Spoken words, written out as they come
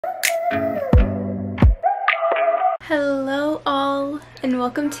and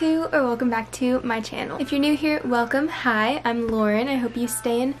welcome back to my channel. If you're new here, welcome. Hi, I'm Lauren. I hope you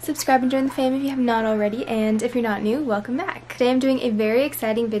stay and subscribe and join the fam if you have not already, and if you're not new, welcome back. Today I'm doing a very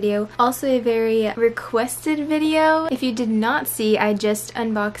exciting video, also a very requested video. If you did not see, I just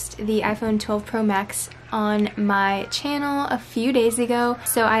unboxed the iPhone 12 Pro Max on my channel a few days ago,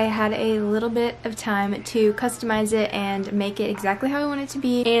 so I had a little bit of time to customize it and make it exactly how I want it to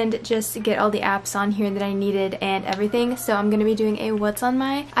be and just get all the apps on here that I needed and everything. So I'm gonna be doing a what's on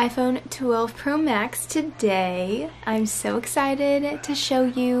my iPhone 12 Pro Max today. I'm so excited to show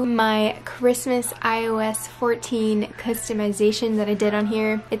you my Christmas iOS 14 customization that I did on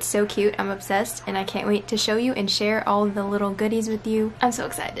here. It's so cute, I'm obsessed, and I can't wait to show you and share all the little goodies with you. I'm so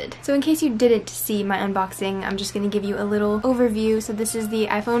excited. So in case you didn't see my unboxing, I'm just going to give you a little overview. So this is the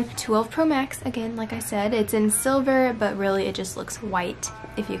iPhone 12 Pro Max. Again, like I said, it's in silver, but really it just looks white,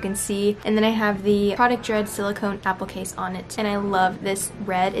 if you can see. And then I have the Product Red silicone Apple case on it. And I love this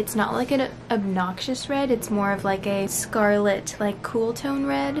red. It's not like an obnoxious red. It's more of like a scarlet, like cool tone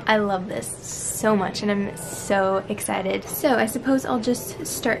red. I love this so much and I'm so excited. So I suppose I'll just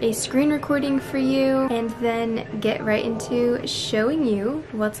start a screen recording for you and then get right into showing you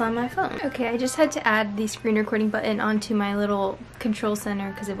what's on my phone. Okay, I just had to add the screen recording button onto my little control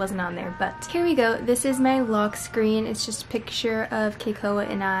center because it wasn't on there, but here we go. This is my lock screen. It's just a picture of Keikoa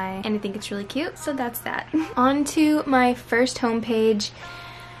and I think it's really cute, so that's that. On to my first homepage.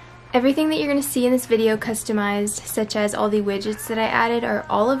 Everything that you're going to see in this video customized, such as all the widgets that I added, are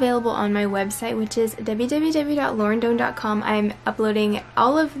all available on my website, which is www.lauryn.com. I'm uploading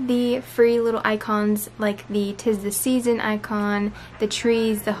all of the free little icons, like the 'Tis the Season icon, the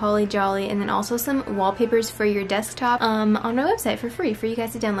trees, the holly jolly, and then also some wallpapers for your desktop on my website for free for you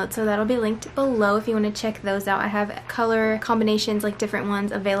guys to download. So that'll be linked below if you want to check those out. I have color combinations, like different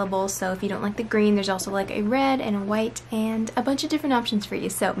ones available, so if you don't like the green, there's also like a red and a white and a bunch of different options for you.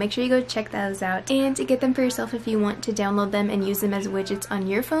 So make sure you go check those out and get them for yourself if you want to download them and use them as widgets on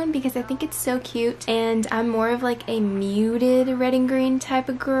your phone, because I think it's so cute. And I'm more of like a muted red and green type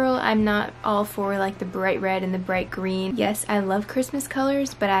of girl. I'm not all for like the bright red and the bright green. Yes, I love Christmas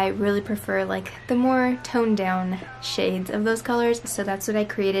colors, but I really prefer like the more toned down shades of those colors. So that's what I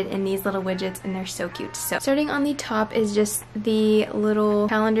created in these little widgets, and they're so cute. So starting on the top is just the little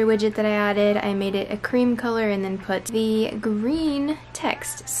calendar widget that I added. I made it a cream color and then put the green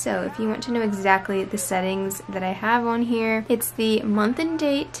text. So if you want to know exactly the settings that I have on here, it's the month and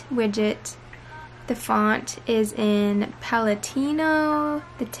date widget. The font is in Palatino.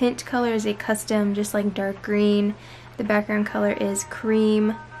 The tint color is a custom, just like dark green. The background color is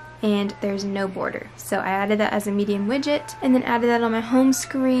cream, and there's no border. So I added that as a medium widget and then added that on my home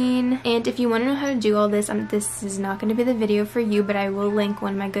screen. And if you want to know how to do all this, this is not going to be the video for you, but I will link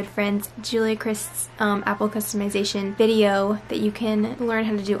one of my good friends, Julia Christ's Apple customization video, that you can learn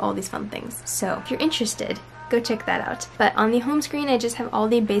how to do all these fun things. So if you're interested, go check that out. But on the home screen, I just have all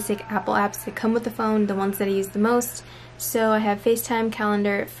the basic Apple apps that come with the phone, the ones that I use the most. So I have FaceTime,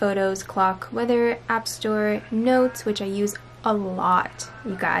 Calendar, Photos, Clock, Weather, App Store, Notes, which I use a lot,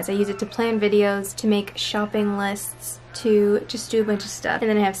 you guys. I use it to plan videos, to make shopping lists, to just do a bunch of stuff. And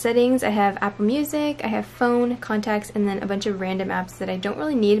then I have settings, I have Apple Music, I have phone, contacts, and then a bunch of random apps that I don't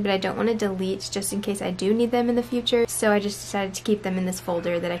really need, but I don't want to delete just in case I do need them in the future. So I just decided to keep them in this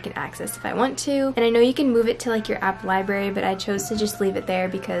folder that I can access if I want to. And I know you can move it to like your app library, but I chose to just leave it there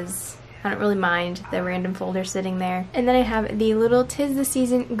because I don't really mind the random folder sitting there. And then I have the little 'Tis the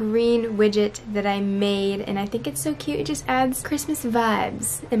Season green widget that I made, and I think it's so cute. It just adds Christmas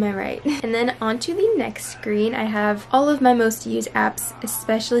vibes, am I right? And then onto the next screen, I have all of my most used apps,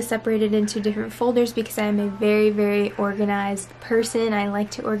 especially separated into different folders because I am a very, very organized person. I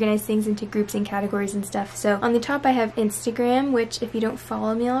like to organize things into groups and categories and stuff. So on the top I have Instagram, which if you don't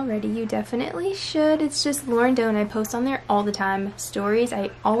follow me already, you definitely should. It's just Lauryn Doe, and I post on there all the time. Stories,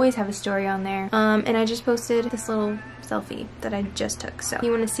 I always have a story on there, and I just posted this little selfie that I just took. So if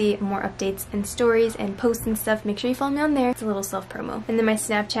you want to see more updates and stories and posts and stuff, make sure you follow me on there. It's a little self promo. And then my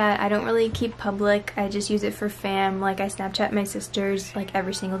Snapchat, I don't really keep public. I just use it for fam. Like I Snapchat my sisters like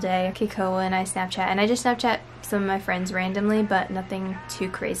every single day. Keikoa and I Snapchat, and I just Snapchat some of my friends randomly, but nothing too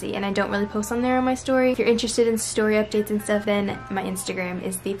crazy. And I don't really post on there on my story. If you're interested in story updates and stuff, then my Instagram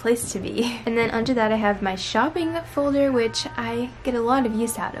is the place to be. And then under that I have my shopping folder, which I get a lot of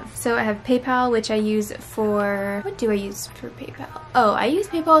use out of. So I have PayPal, which I use for, what do I you use for PayPal? Oh, I use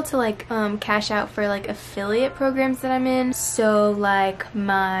PayPal to like cash out for like affiliate programs that I'm in. So like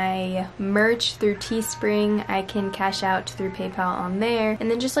my merch through Teespring, I can cash out through PayPal on there, and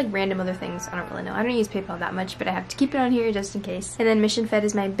then just like random other things. I don't really know. I don't use PayPal that much, but I have to keep it on here just in case. And then Mission Fed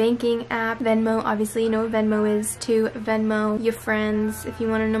is my banking app. Venmo, obviously you know what Venmo is too. Venmo your friends if you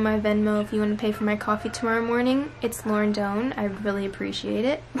want to know my Venmo. If you want to pay for my coffee tomorrow morning, it's Lauryn Doan. I really appreciate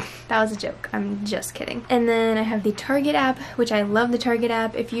it. That was a joke. I'm just kidding. And then I have the Target app, which I love the Target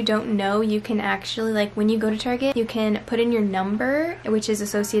app. If you don't know, you can actually, like, when you go to Target, you can put in your number, which is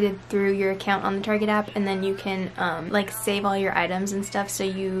associated through your account on the Target app, and then you can like save all your items and stuff so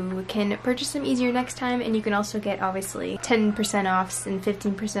you can purchase them easier next time. And you can also get obviously 10% offs and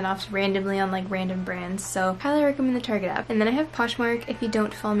 15% offs randomly on like random brands. So highly recommend the Target app. And then I have Poshmark. If you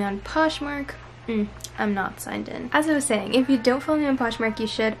don't follow me on Poshmark, I'm not signed in. As I was saying, if you don't follow me on Poshmark, you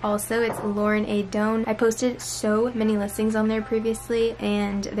should also. It's Lauryn A. Doan. I posted so many listings on there previously,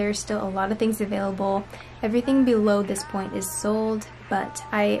 and there's still a lot of things available. Everything below this point is sold, but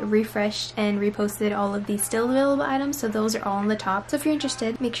I refreshed and reposted all of the still available items, so those are all on the top. So if you're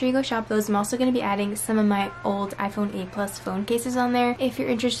interested, make sure you go shop those. I'm also going to be adding some of my old iPhone 8 Plus phone cases on there. If you're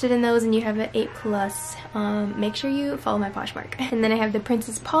interested in those and you have an 8 Plus, make sure you follow my Poshmark. And then I have the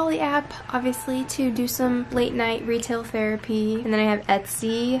Princess Polly app, obviously, to do some late night retail therapy. And then I have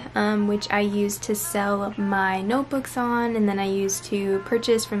Etsy, which I use to sell my notebooks on, and then I use to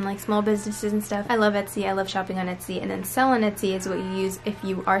purchase from like small businesses and stuff. I love Etsy. I love shopping on Etsy. And then sell on Etsy is what you use if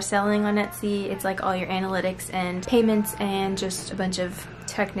you are selling on Etsy. It's like all your analytics and payments and just a bunch of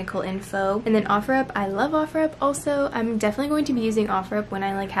technical info. And then OfferUp, I love OfferUp also. I'm definitely going to be using OfferUp when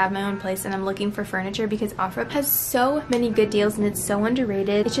I like have my own place and I'm looking for furniture, because OfferUp has so many good deals and it's so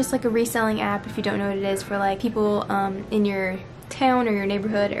underrated. It's just like a reselling app, if you don't know what it is, for like people in your town or your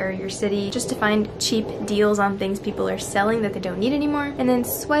neighborhood or your city, just to find cheap deals on things people are selling that they don't need anymore. And then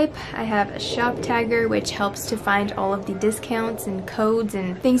Swipe, I have a shop tagger, which helps to find all of the discounts and codes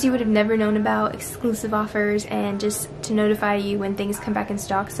and things you would have never known about, exclusive offers, and just to notify you when things come back in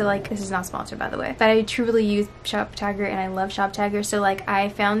stock. So like, this is not sponsored by the way, but I truly use shop tagger and I love shop tagger. So like, I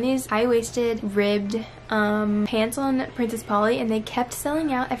found these high-waisted ribbed pants on Princess Polly, and they kept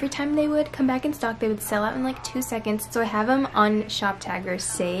selling out. Every time they would come back in stock, they would sell out in like 2 seconds. So I have them on shop tagger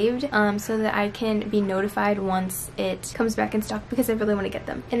saved so that I can be notified once it comes back in stock, because I really want to get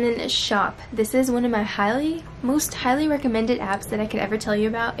them. And then Shop, this is one of my most highly recommended apps that I could ever tell you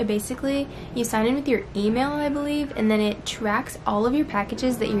about. It basically, you sign in with your email, I believe, and then it tracks all of your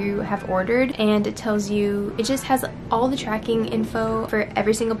packages that you have ordered, and it tells you, it just has all the tracking info for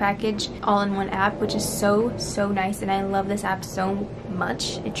every single package all in one app, which is so nice. And I love this app so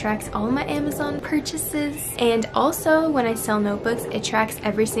much. It tracks all of my Amazon purchases, and also when I sell notebooks, it tracks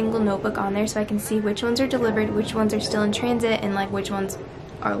every single notebook on there, so I can see which ones are delivered, which ones are still in transit, and like which ones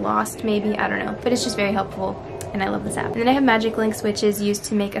are lost maybe, I don't know, but it's just very helpful. And I love this app. And then I have Magic Links, which is used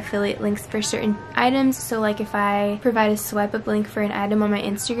to make affiliate links for certain items. So like if I provide a swipe up link for an item on my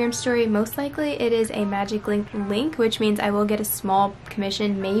Instagram story, most likely it is a Magic Link link, which means I will get a small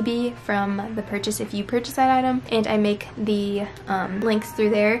commission maybe from the purchase if you purchase that item, and I make the links through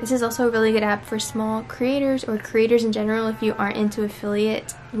there. This is also a really good app for small creators or creators in general if you aren't into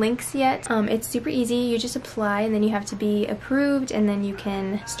affiliate links yet. It's super easy. You just apply and then you have to be approved, and then you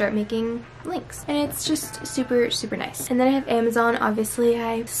can start making links, and it's just super nice. And then I have Amazon. Obviously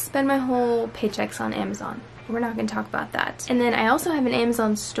I spend my whole paychecks on Amazon. We're not going to talk about that. And then I also have an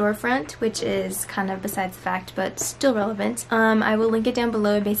Amazon storefront, which is kind of besides the fact but still relevant. I will link it down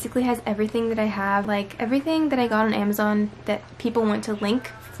below. It basically has everything that I have, like everything that I got on Amazon that people want to link,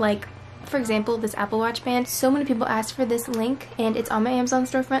 like for example, this Apple Watch band. So many people asked for this link, and it's on my Amazon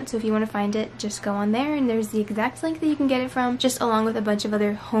storefront, so if you want to find it, just go on there, and there's the exact link that you can get it from, just along with a bunch of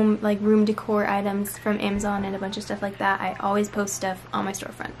other home, like room decor items from Amazon and a bunch of stuff like that. I always post stuff on my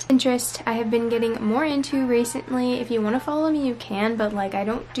storefront. Pinterest, I have been getting more into recently. If you want to follow me, you can, but like I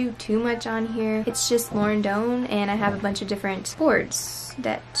don't do too much on here. It's just Lauryn Doan, and I have a bunch of different boards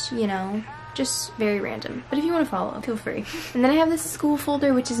that, you know, just very random. But if you want to follow, feel free. And then I have this school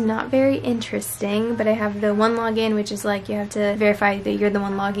folder, which is not very interesting, but I have the one login, which is like you have to verify that you're the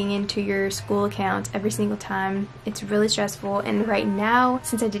one logging into your school account every single time. It's really stressful, and right now,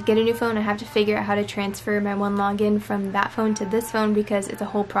 since I did get a new phone, I have to figure out how to transfer my one login from that phone to this phone, because it's a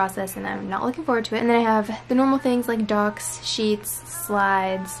whole process and I'm not looking forward to it. And then I have the normal things like docs, sheets,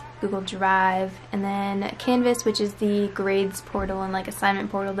 slides, Google Drive, and then Canvas, which is the grades portal and like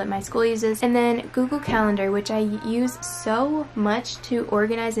assignment portal that my school uses, and then Google Calendar, which I use so much to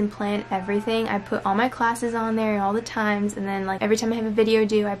organize and plan everything. I put all my classes on there and all the times, and then like every time I have a video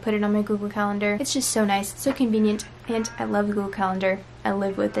due, I put it on my Google Calendar. It's just so nice, so convenient, and I love Google Calendar. I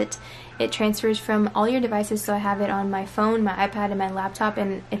live with it. It transfers from all your devices, so I have it on my phone, my iPad, and my laptop,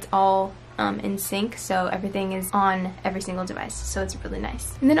 and it's all in sync, so everything is on every single device, so it's really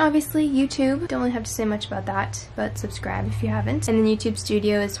nice. And then obviously YouTube, don't really have to say much about that, but subscribe if you haven't. And then YouTube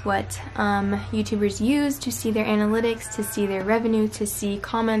Studio is what YouTubers use to see their analytics, to see their revenue, to see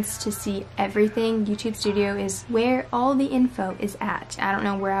comments, to see everything. YouTube Studio is where all the info is at. I don't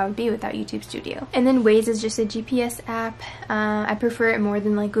know where I would be without YouTube Studio. And then Waze is just a GPS app. I prefer it more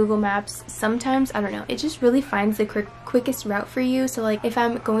than like Google Maps. Sometimes, I don't know, it just really finds the quickest route for you. So like if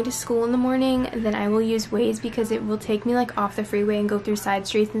I'm going to school in the morning, then I will use Waze because it will take me like off the freeway and go through side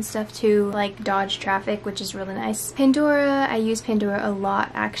streets and stuff to like dodge traffic, which is really nice. Pandora, I use Pandora a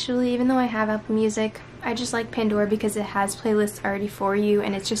lot actually, even though I have Apple Music. I just like Pandora because it has playlists already for you,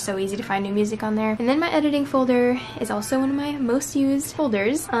 and it's just so easy to find new music on there. And then my editing folder is also one of my most used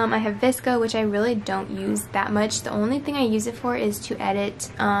folders. I have Visco, which I really don't use that much. The only thing I use it for is to edit,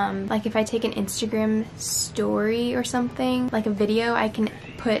 like if I take an Instagram story or something, like a video, I can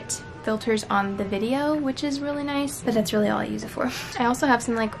put filters on the video, which is really nice, but that's really all I use it for. I also have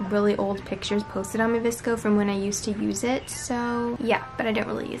some like really old pictures posted on my Visco from when I used to use it, so yeah, but I don't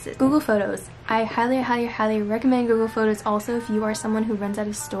really use it. Google Photos. I highly recommend Google Photos also if you are someone who runs out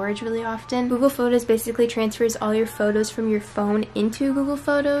of storage really often. Google Photos basically transfers all your photos from your phone into Google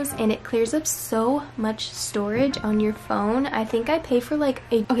Photos, and it clears up so much storage on your phone. I think I pay for like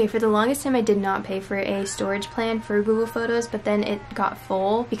for the longest time I did not pay for a storage plan for Google Photos, but then it got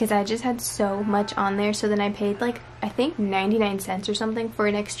full because I just had so much on there, so then I paid like I think 99 cents or something for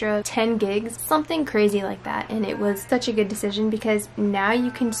an extra 10 gigs, something crazy like that, and it was such a good decision because now you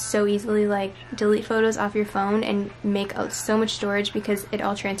can so easily like delete photos off your phone and make so much storage because it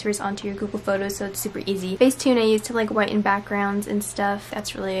all transfers onto your Google Photos, so it's super easy. Facetune I use to like whiten backgrounds and stuff.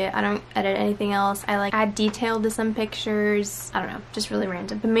 That's really it. I don't edit anything else. I like add detail to some pictures. I don't know, just really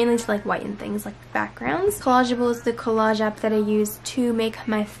random, but mainly to like whiten things like backgrounds. Collageable is the collage app that I use to make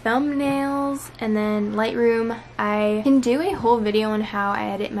my thumbnails, and then Lightroom. I can do a whole video on how I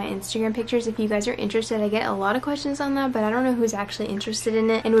edit my Instagram pictures if you guys are interested. I get a lot of questions on that, but I don't know who's actually interested in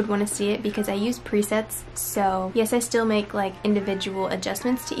it and would want to see it because I use presets. So yes, I still make like individual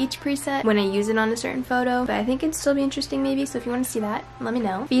adjustments to each preset when I use it on a certain photo, but I think it'd still be interesting maybe, so if you want to see that, let me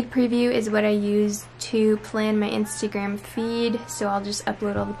know. Feed preview is what I use to plan my Instagram feed, so I'll just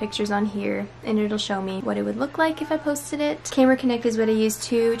upload all the pictures on here and it'll show me what it would look like if I posted it. Camera Connect is what I use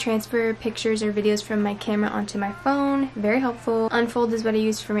to transfer pictures or videos from my camera onto my phone. Very helpful. Unfold is what I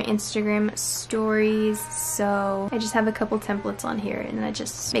use for my Instagram stories, so I just have a couple templates on here and I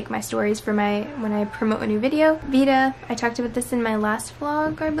just make my stories for when I promote a new video. Vita, I talked about this in my last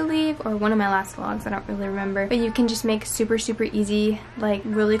vlog, I believe, or one of my last vlogs, I don't really remember, but you can just make super easy like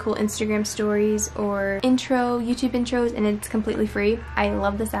really cool Instagram stories or YouTube intros, and it's completely free. I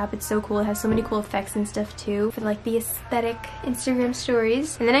love this app. It's so cool. It has so many cool effects and stuff too for like the aesthetic Instagram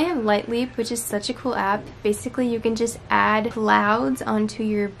stories. And then I have Light Leap, which is such a cool app. Basically you can just add clouds onto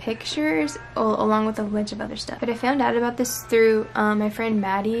your pictures along with a bunch of other stuff. But I found out about this through my friend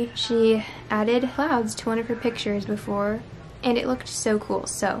Maddie. She added clouds to one of her pictures before, and it looked so cool.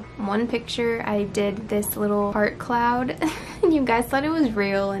 So one picture I did this little heart cloud and you guys thought it was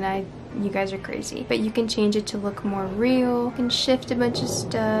real, and you guys are crazy. But you can change it to look more real. You can shift a bunch of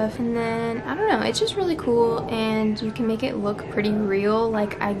stuff, and then I don't know, it's just really cool, and you can make it look pretty real.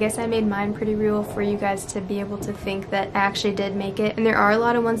 Like I guess I made mine pretty real for you guys to be able to think that I actually did make it. And there are a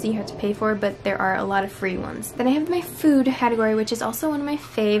lot of ones that you have to pay for, but there are a lot of free ones. Then I have my food category, which is also one of my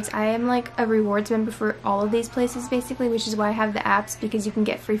faves. I am like a rewards member for all of these places basically, which is why I have the apps, because you can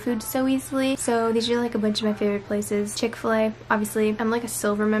get free food so easily. So these are like a bunch of my favorite places. Chick-fil-A, obviously. I'm like a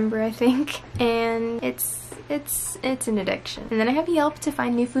silver member, I think, and it's an addiction. And then I have Yelp to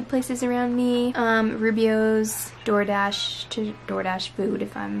find new food places around me, Rubio's, DoorDash to DoorDash food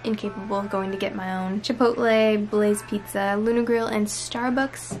if I'm incapable of going to get my own, Chipotle, Blaze Pizza, Luna Grill, and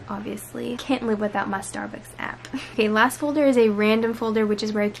Starbucks, obviously. Can't live without my Starbucks app. Okay, last folder is a random folder, which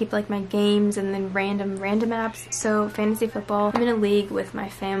is where I keep like my games and then random apps. So fantasy football, I'm in a league with my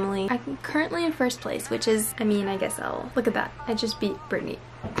family. I'm currently in first place, which is, I mean, I guess I'll look at that. I just beat Brittany.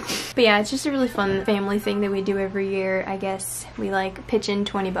 But yeah, it's just a really fun family thing that we do every year. I guess we like pitch in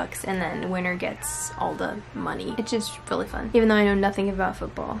 20 bucks and then the winner gets all the money. It's just really fun, even though I know nothing about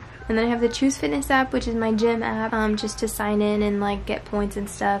football. And then I have the Choose Fitness app, which is my gym app, just to sign in and like get points and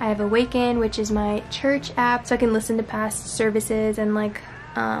stuff. I have Awaken, which is my church app, so I can listen to past services and like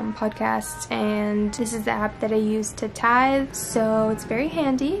podcasts, and this is the app that I use to tithe, so it's very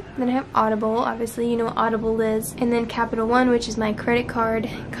handy. Then I have Audible, obviously you know what Audible is, and then Capital One, which is my credit card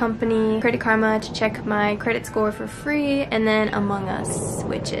company, Credit Karma, to check my credit score for free, and then Among Us,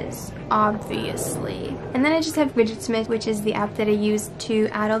 which is obviously. And then I just have Widgetsmith, which is the app that I use to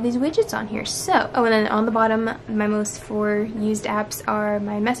add all these widgets on here. So, oh, and then on the bottom, my most 4 used apps are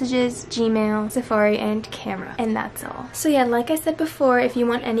my Messages, Gmail, Safari, and Camera. And that's all. So yeah, like I said before, if you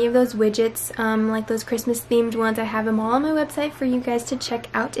want any of those widgets, like those Christmas themed ones, I have them all on my website for you guys to check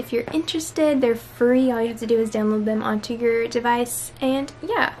out if you're interested. They're free. All you have to do is download them onto your device. And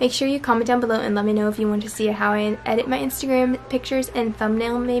yeah, make sure you comment down below and let me know if you want to see how I edit my Instagram pictures and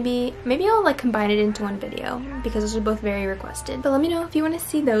thumbnail maybe. Maybe I'll like combine it into one video because those are both very requested. But let me know if you want to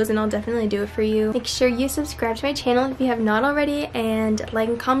see those and I'll definitely do it for you. Make sure you subscribe to my channel if you have not already, and like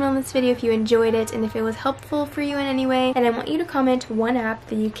and comment on this video if you enjoyed it and if it was helpful for you in any way. And I want you to comment one app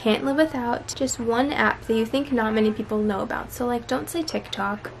that you can't live without, just one app that you think not many people know about. So like, don't say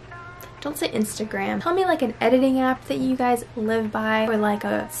TikTok. Don't say Instagram. Tell me like an editing app that you guys live by, or like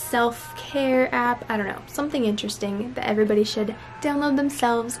a self-care app. I don't know. Something interesting that everybody should download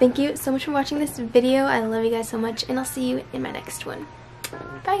themselves. Thank you so much for watching this video. I love you guys so much, and I'll see you in my next one.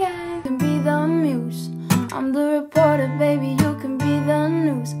 Bye guys. Can be the muse. I'm the reporter, baby. You can be the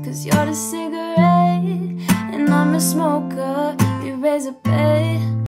news. 'Cause you're the cigarette and I'm a smoker. You raise a bed.